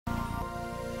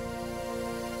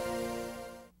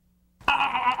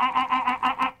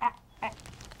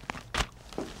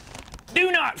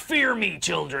fear me,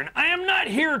 children. I am not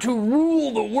here to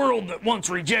rule the world that once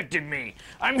rejected me.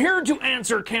 I'm here to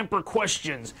answer camper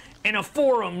questions in a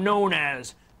forum known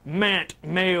as Mant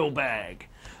Mailbag.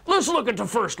 Let's look at the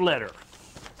first letter.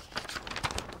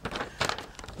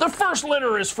 The first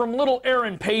letter is from little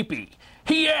Aaron Papey.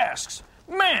 He asks,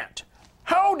 Mant,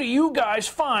 how do you guys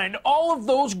find all of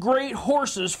those great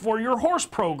horses for your horse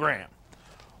program?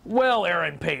 Well,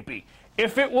 Aaron Papey,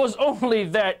 if it was only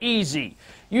that easy.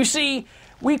 You see,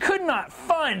 we could not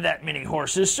find that many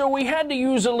horses, so we had to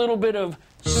use a little bit of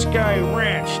Sky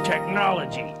Ranch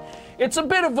technology. It's a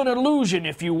bit of an illusion,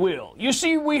 if you will. You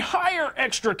see, we hire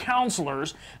extra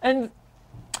counselors, and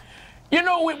you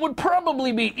know, it would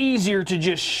probably be easier to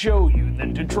just show you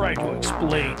than to try to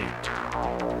explain it.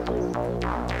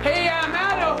 Hey, I'm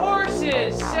out of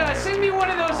horses. Send me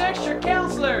one of those extra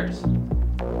counselors.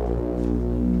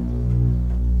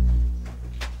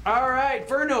 All right,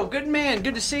 Verno, good man,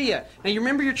 good to see you. Now, you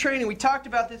remember your training. We talked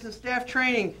about this in staff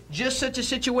training. Just such a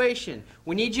situation.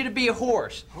 We need you to be a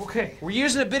horse. Okay. We're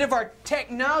using a bit of our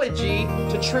technology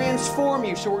to transform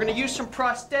you. So we're going to use some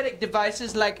prosthetic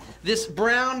devices like this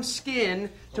brown skin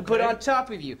to put on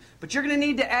top of you. But you're going to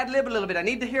need to ad-lib a little bit. I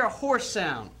need to hear a horse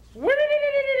sound.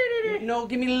 No,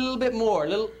 give me a little bit more. A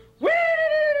little.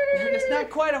 It's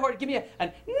not quite a horse. Give me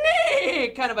a nee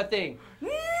kind of a thing.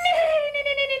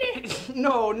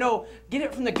 No. Get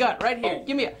it from the gut right here.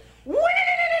 Give me a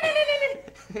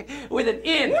with an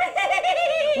in.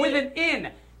 With an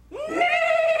in.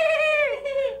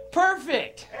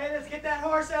 Perfect. Hey, let's get that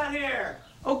horse out here.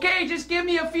 Okay, just give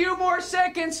me a few more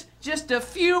seconds. Just a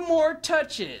few more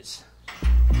touches.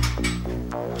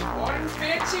 One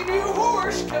fancy new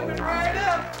horse coming right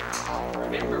up.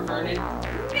 Remember, Vernon.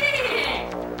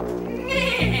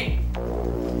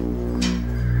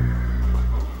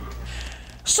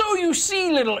 So you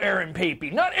see, little Aaron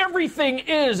Papey, not everything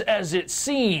is as it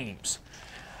seems.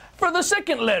 For the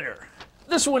second letter,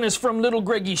 this one is from little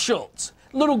Greggy Schultz.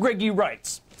 Little Greggy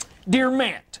writes, Dear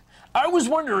Mant, I was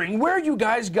wondering where you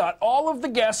guys got all of the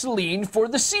gasoline for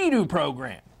the Sea-Doo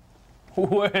program.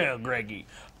 Well, Greggy,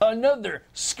 another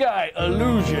sky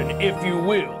illusion, if you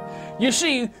will. You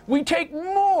see, we take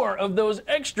more of those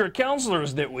extra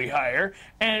counselors that we hire,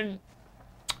 and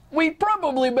we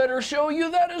probably better show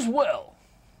you that as well.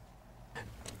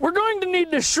 We're going to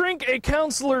need to shrink a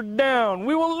counselor down.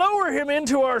 We will lower him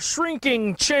into our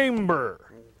shrinking chamber.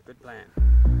 Good plan.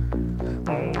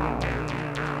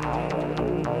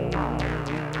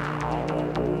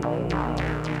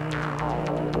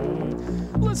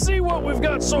 Let's see what we've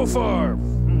got so far.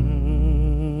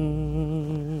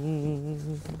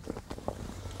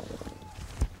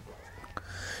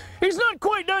 He's not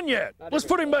quite done yet. Let's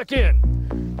put him back in.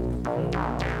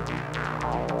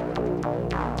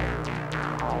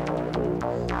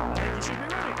 I think he should be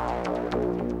ready.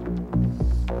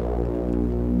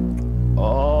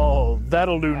 Oh,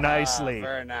 that'll do nicely.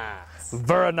 Very nice.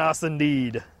 Very nice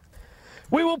indeed.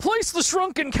 We will place the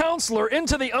shrunken counselor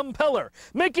into the umpeller,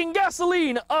 making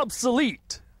gasoline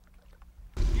obsolete.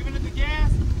 Giving it the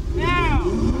gas now.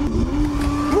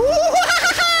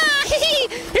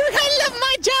 I love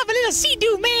my job, a little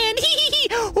Sea-Doo man.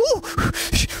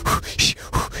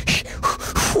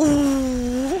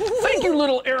 Thank you,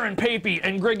 little Aaron Papey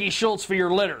and Greggy Schultz, for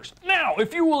your letters. Now,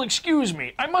 if you will excuse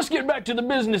me, I must get back to the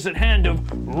business at hand of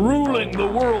ruling the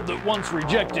world that once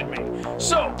rejected me.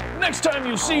 So, next time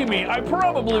you see me, I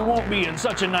probably won't be in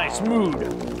such a nice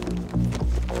mood.